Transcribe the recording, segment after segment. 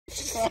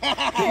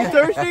You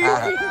thirsty? You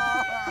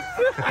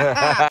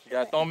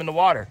gotta throw them in the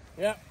water.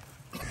 Yep.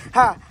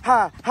 Ha,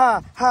 ha,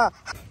 ha, ha.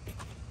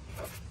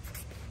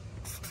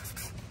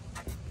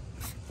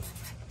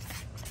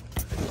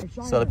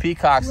 So the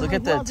peacocks, look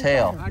at the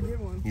tail.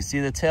 You see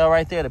the tail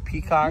right there, the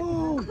peacock?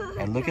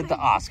 And look at the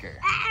Oscar.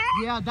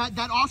 Yeah,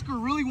 that Oscar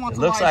really wants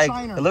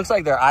It looks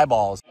like their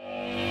eyeballs.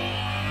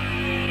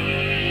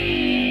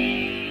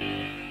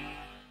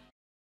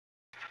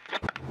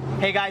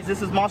 Hey guys,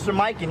 this is Monster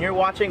Mike and you're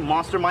watching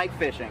Monster Mike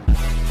Fishing.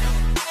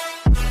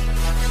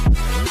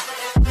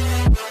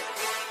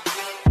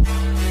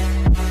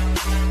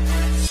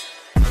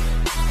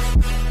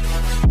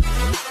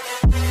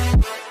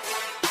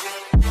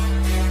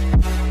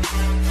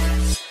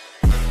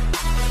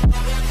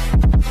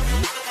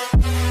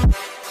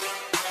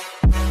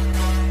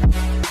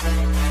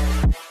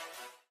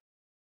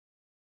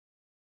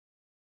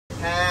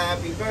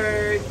 Happy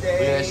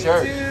birthday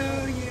shirt.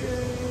 to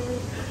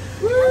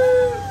you.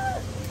 Woo!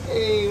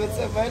 Hey, what's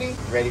up, buddy?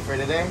 Ready for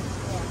today?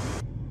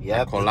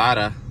 Yep.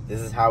 Colada.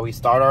 This is how we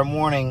start our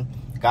morning.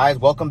 Guys,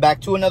 welcome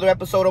back to another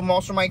episode of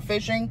Monster Mike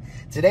Fishing.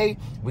 Today,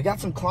 we got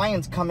some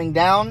clients coming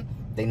down.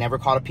 They never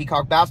caught a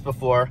peacock bass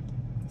before.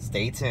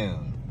 Stay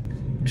tuned.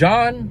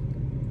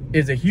 John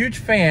is a huge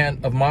fan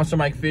of Monster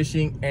Mike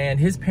Fishing, and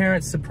his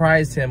parents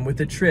surprised him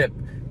with a trip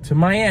to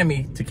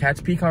Miami to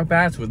catch peacock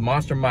bass with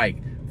Monster Mike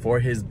for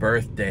his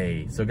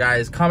birthday. So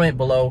guys, comment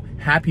below,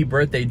 happy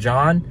birthday,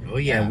 John. Oh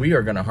yeah. And we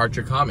are gonna heart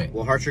your comment.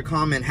 We'll heart your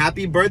comment.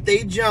 Happy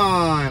birthday,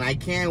 John. I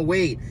can't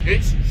wait.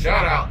 It's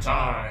shout out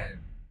time.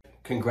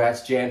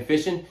 Congrats, Jan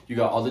Fishing. You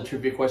got all the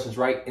trivia questions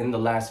right in the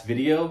last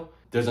video.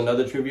 There's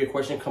another trivia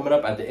question coming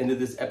up at the end of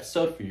this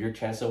episode for your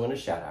chance to win a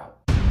shout out.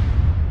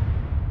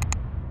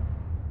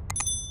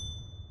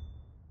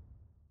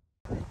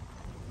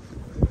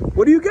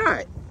 What do you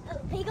got? A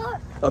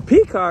peacock? A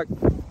peacock?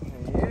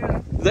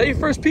 Yeah. Is that your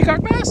first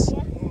peacock bass?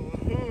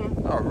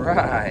 Yeah. All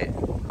right.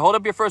 Hold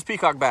up your first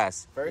peacock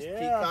bass. First Yeah.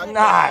 peacock.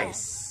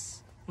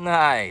 Nice.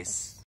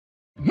 Nice.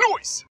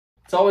 Nice.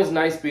 It's always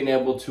nice being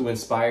able to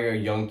inspire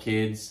young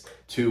kids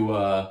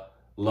to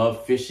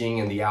love fishing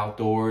and the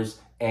outdoors.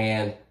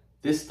 And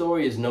this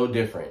story is no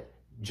different.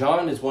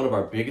 John is one of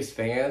our biggest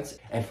fans.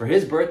 And for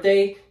his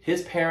birthday,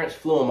 his parents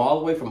flew him all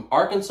the way from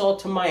Arkansas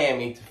to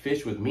Miami to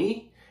fish with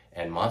me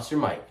and Monster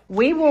Mike.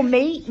 We will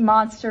meet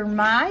Monster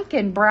Mike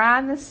and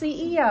Brian, the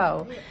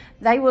CEO.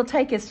 They will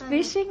take us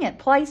fishing at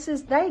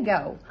places they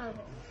go.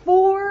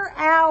 4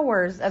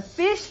 hours of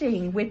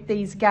fishing with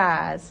these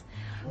guys.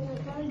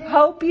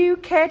 Hope you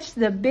catch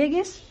the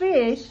biggest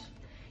fish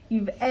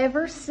you've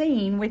ever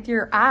seen with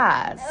your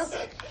eyes.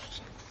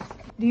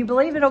 Do you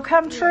believe it'll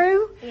come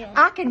true? Yeah.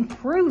 I can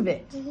prove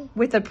it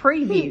with a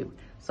preview.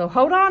 So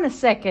hold on a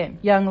second,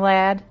 young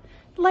lad.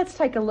 Let's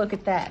take a look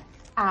at that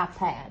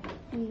iPad.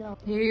 No.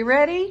 Are you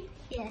ready?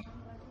 Yeah.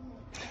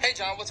 Hey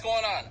John, what's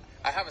going on?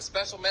 I have a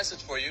special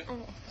message for you.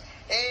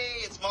 Hey,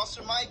 it's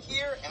Monster Mike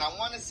here, and I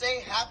want to say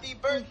happy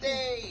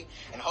birthday.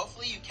 And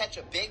hopefully you catch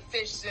a big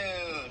fish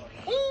soon.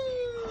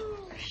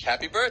 Woo!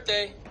 Happy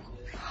birthday.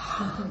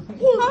 Oh,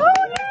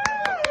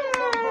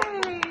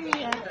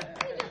 yay!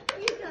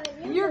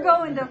 You're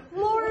going to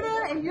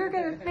Florida and you're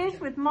going to fish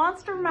with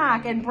Monster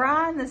Mike and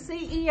Brian, the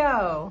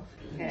CEO.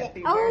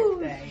 Happy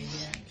birthday.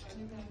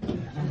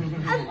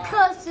 I'm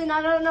cussing.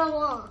 I don't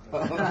know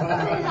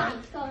why.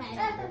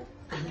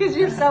 Because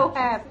you're so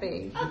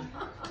happy.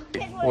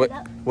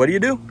 What do you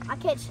do? I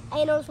catch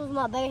animals with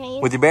my bare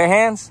hands. With your bare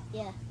hands?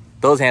 Yeah.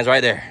 Those hands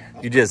right there.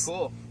 You just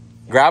Cool.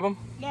 grab them.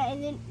 Yeah,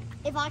 and then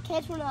if I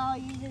catch one, I'll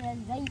use it as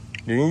bait.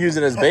 You can use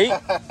it as bait.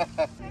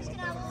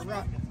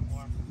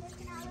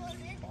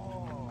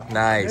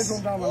 Nice. This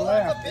one's on the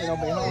left. It'll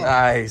be home.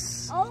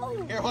 Nice.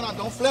 Oh. Here, hold on.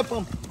 Don't flip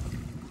them.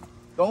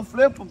 Don't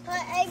flip them.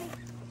 Hey.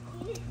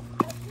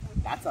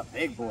 That's a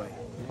big boy.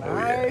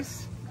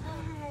 Nice.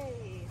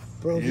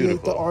 Bro, he ate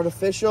Beautiful. the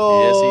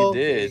artificial. Yes, he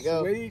There did. you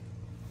go. Sweet.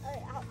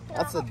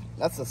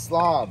 That's a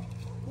slob.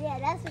 Yeah,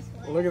 that's a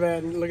swing. Look at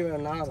that. Look at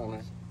that knot on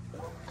it.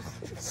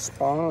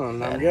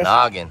 Spawn. I'm guessing.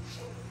 Noggin.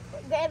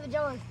 Grab it,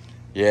 John.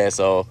 Yeah,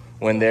 so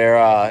when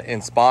they're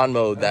in spawn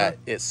mode, that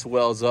it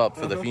swells up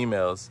for the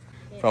females.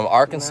 From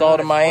Arkansas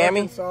to Nice. Miami.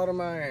 Arkansas to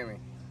Miami.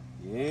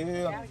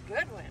 Yeah.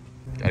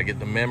 Gotta get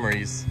the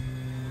memories.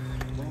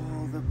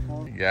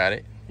 You got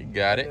it. You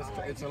got it.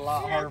 It's a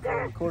lot harder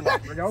for the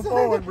coordinate. Go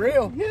forward.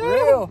 Real.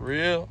 Real.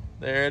 Real.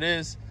 There it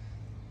is.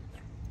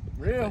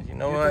 Real. You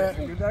know Get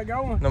what? Get that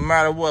going. No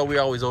matter what, we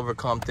always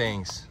overcome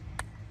things.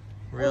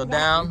 Reel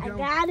down. I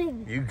got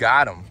him. You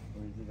got him.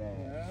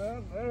 Yeah,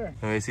 there.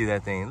 Let me see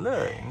that thing.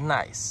 Look,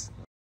 nice.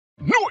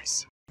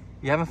 Nice.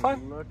 You having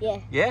fun? Yeah.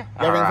 Yeah. You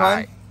having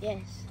fun? Yes.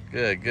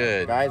 Good.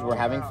 Good. Guys, we're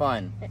having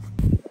fun.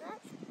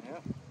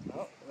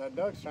 Oh, that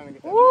duck's trying to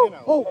get that Woo.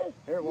 minnow. Oh.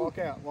 Here, walk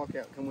out. Walk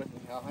out. Come with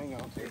me. I'll hang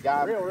on. You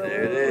got him. Real, real,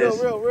 There it real,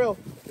 is. real.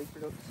 Keep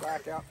your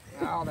slack out.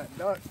 Oh, that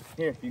duck.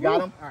 Here, you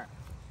got him? All right.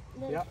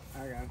 Yep, I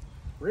got him.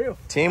 Real.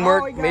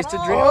 Teamwork Oh, he got makes the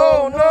all- dream.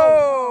 Oh,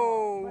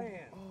 Oh no! Man.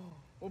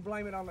 We'll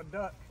blame it on the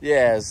duck.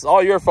 Yeah, it's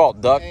all your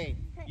fault, duck. Hey,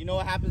 you know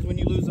what happens when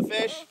you lose a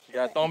fish? You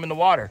gotta throw them in the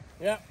water.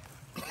 Yep.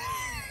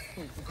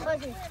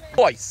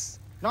 Nice.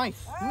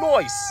 Nice.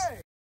 Nice.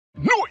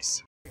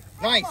 Nice.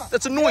 Nice.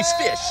 That's a nice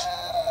fish.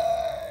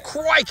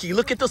 Crikey,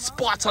 look at the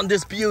spots on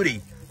this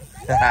beauty.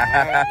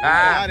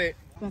 Got it.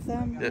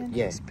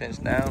 Yes,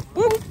 pinch down.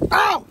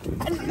 Ow!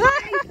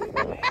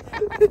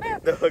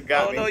 The hook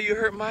got Oh me. no, you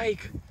hurt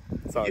Mike.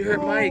 Sorry. You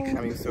hurt Mike.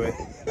 I'm used to it.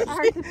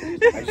 I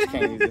just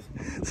can't use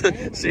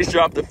it. She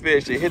dropped the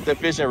fish. She hit the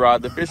fishing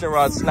rod. The fishing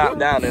rod snapped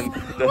down and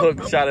the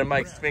hook shot in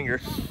Mike's finger.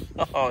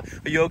 Oh,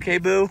 are you okay,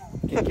 boo?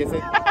 Kiss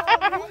it.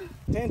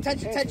 Dan,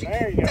 touch it, touch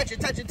it. Touch it,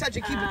 touch it, touch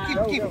it. Keep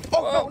it, keep it.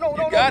 Oh, no,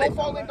 You got it. Don't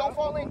fall in, don't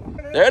fall in.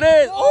 There it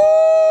is.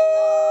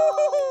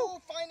 Oh!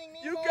 Finding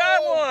Nemo. You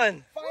got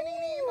one. Finding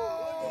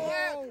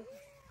Nemo.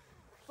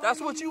 That's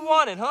what you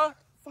wanted, huh?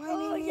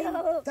 Finding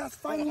Nemo. That's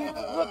Finding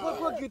Nemo. Look, look,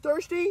 look. You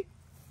thirsty?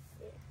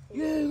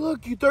 Yeah,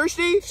 look. You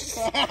thirsty? You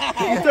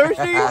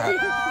thirsty?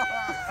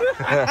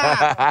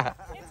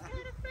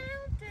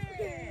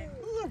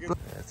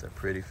 That's a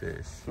pretty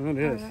fish. It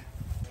is.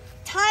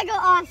 Tiger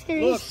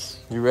Oscars.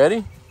 You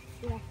ready?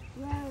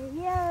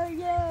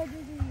 Yeah.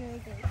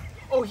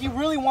 Oh, he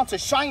really wants a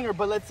shiner,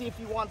 but let's see if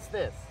he wants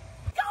this.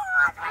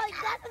 God,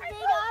 that's a big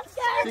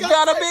Oscar. You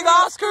got a big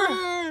Oscar.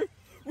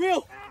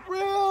 Real.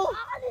 Oh,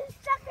 this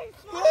sucker's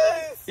small.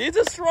 Yes. It's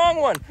a strong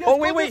one. Yes, Oh,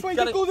 go wait. this way,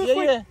 Gotta- go this yeah,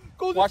 way. yeah.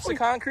 Go this Watch way. the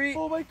concrete.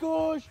 Oh my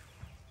gosh.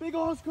 Big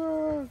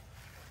Oscar.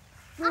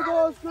 Big I have a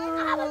Oscar.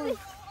 big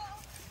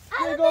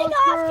Big Oscar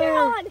Oscar.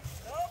 on.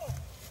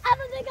 I have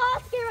a big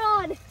Oscar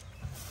on.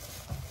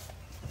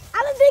 I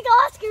have a big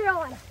Oscar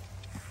on.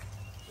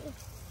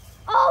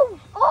 Oh,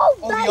 Oh,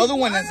 nice. the other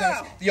one is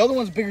the other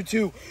one's bigger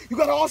too. You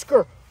got an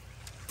Oscar.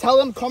 Tell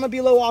him comment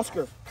below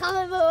Oscar,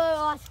 Comment below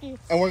Oscar.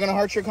 and we're gonna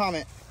heart your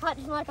comment. Punch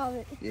my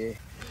comment. Yeah.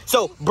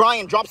 So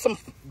Brian, drop some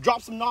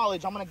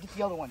knowledge. I'm gonna get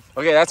the other one.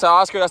 Okay, that's an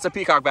Oscar. That's a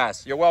peacock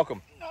bass. You're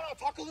welcome. No,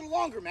 talk a little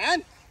longer,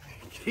 man.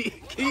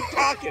 Keep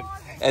talking.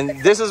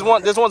 And this is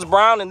one. This one's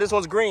brown and this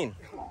one's green.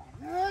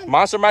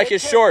 Monster Mike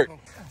is short.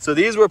 So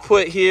these were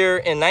put here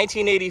in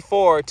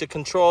 1984 to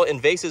control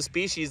invasive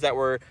species that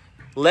were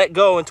let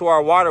go into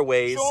our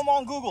waterways. Show them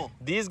on Google.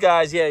 These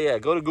guys, yeah.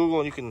 Go to Google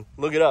and you can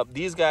look it up.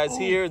 These guys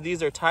here,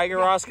 these are tiger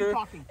Oscar,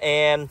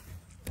 and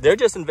they're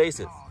just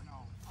invasive.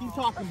 Keep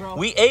talking, bro.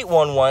 We ate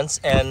one once,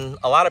 and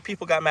a lot of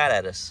people got mad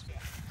at us.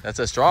 That's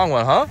a strong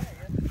one, huh?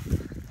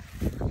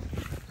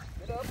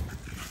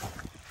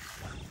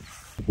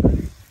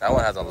 That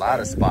one has a lot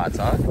of spots,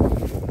 huh?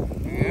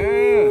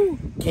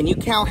 Can you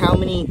count how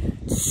many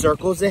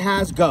circles it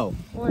has? Go.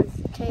 1,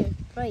 2,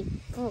 3,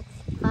 4,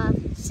 5,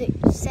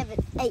 6,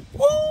 7, 8.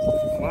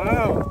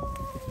 Wow.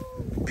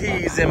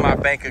 Peas in my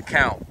bank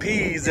account.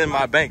 Peas in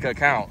my bank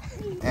account.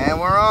 And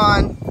we're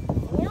on.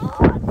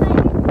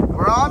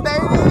 We're on,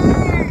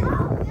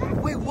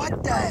 baby. Wait,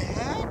 what the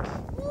heck?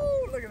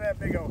 Ooh, look at that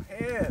big old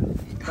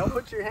head. Don't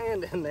put your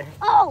hand in there.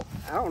 Oh,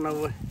 I don't know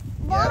what.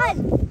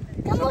 Run.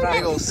 Come on.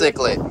 Big old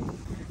ciclet.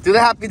 Do the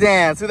happy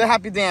dance. Do the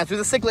happy dance. Do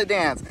the ciclet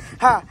dance.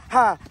 Ha,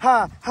 ha,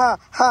 ha, ha,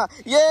 ha.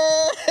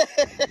 Yeah.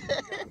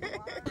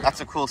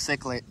 That's a cool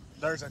ciclet.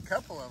 There's a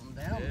couple of them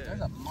down.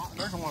 Yeah.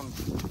 There's one.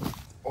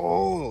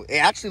 Oh, it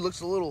actually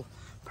looks a little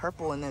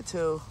purple in there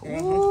too.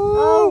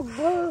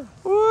 Oh,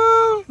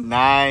 Woo.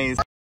 Nice.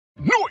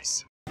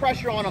 Nice.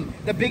 Pressure on him.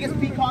 The biggest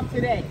peacock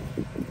today.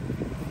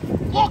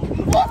 Look,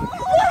 look.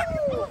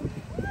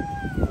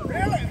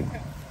 Really?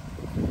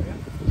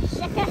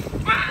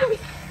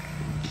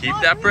 Keep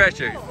that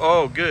pressure.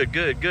 Oh, good.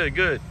 You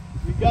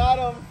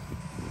got him.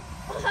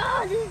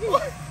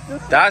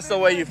 That's the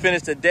way you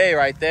finish the day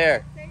right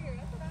there.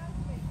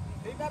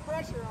 Keep that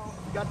pressure on.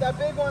 Got that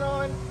big one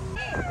on.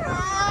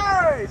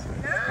 Nice.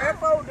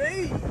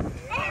 FOD.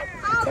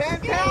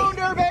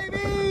 10-pounder,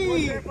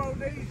 baby.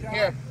 FOD, John.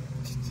 Here,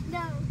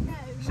 No.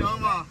 show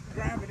him off.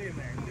 Grab it in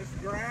there. Just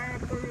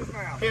grab through his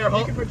mouth. Here, You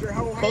hold- can put your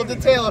whole Hold the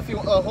hand tail if you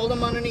hold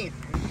him underneath.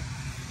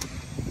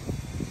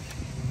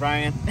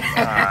 Brian.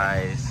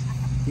 Nice.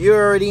 You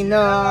already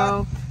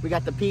know. We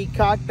got the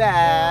peacock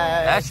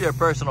bass. That's your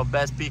personal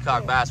best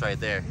peacock bass right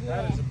there. in.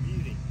 That is a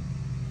beauty.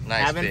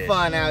 Nice Having fish.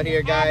 fun out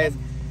here, guys.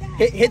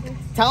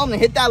 Tell them to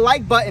hit that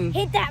like button.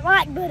 Hit that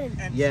like button.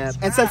 Yeah,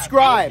 and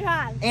subscribe.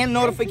 And And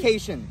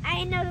notification.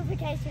 And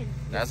notification.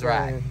 That's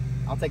right.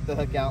 I'll take the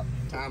hook out.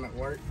 Time at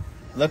work.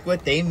 Look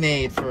what they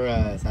made for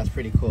us. That's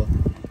pretty cool.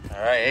 All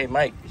right, hey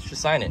Mike, you should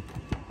sign it.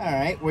 All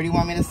right, where do you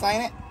want me to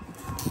sign it?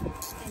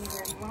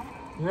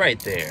 Right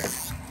there.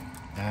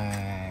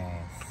 Nice.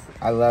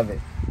 I love it.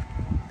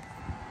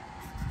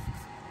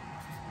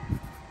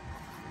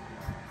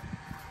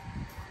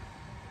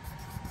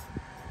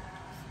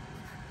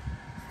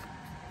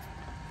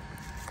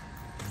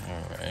 All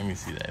right, let me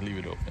see that. Leave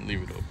it open.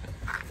 Leave it open.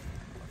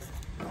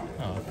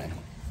 Oh, okay.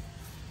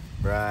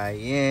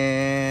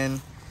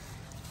 Brian.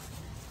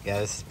 Yeah,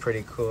 this is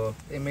pretty cool.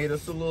 They made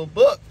us a little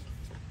book.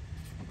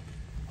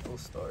 Cool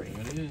story.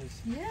 There it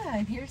is. Yeah,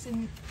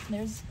 and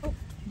there's, oh,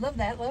 love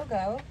that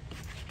logo.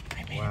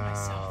 I made it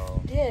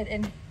myself. Did,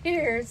 and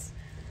here's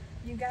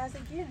you guys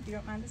again, if you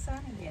don't mind to sign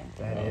again.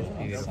 That is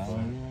beautiful.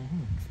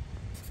 Sign.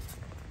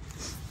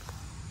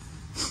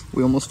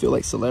 We almost feel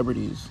like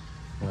celebrities.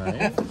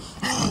 Right.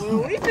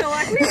 Well, we feel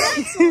like we're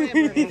that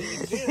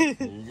celebrities.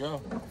 There you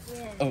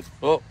go.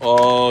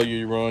 Oh,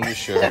 you ruined your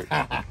shirt.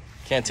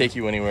 Can't take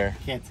you anywhere.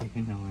 Can't take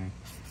you nowhere.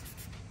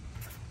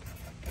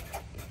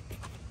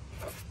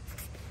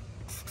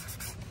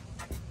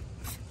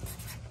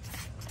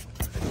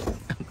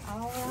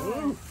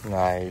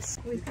 Nice.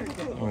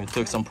 We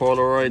took some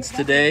Polaroids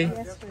today.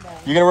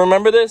 You gonna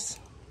remember this?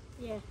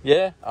 Yeah.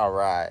 Yeah? All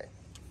right.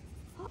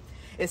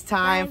 It's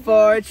time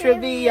for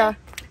trivia.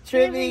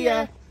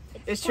 Trivia.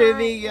 It's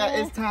trivia.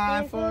 It's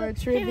time for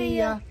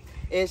trivia.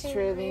 It's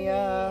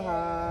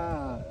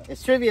trivia.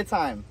 It's trivia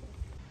time.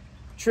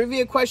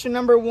 Trivia question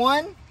number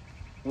 1.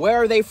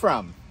 Where are they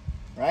from?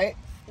 Right?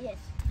 Yes.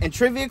 And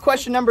trivia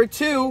question number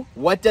 2.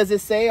 What does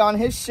it say on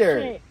his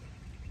shirt?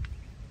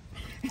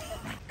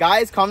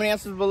 Guys, comment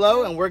answers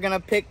below, and we're going to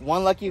pick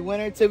one lucky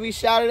winner to be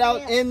shouted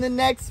out in the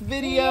next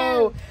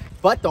video.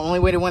 But the only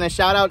way to win a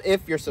shout out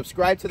if you're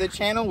subscribed to the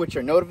channel with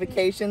your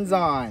notifications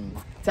on.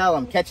 Tell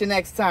them, catch you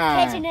next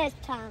time. Catch you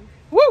next time.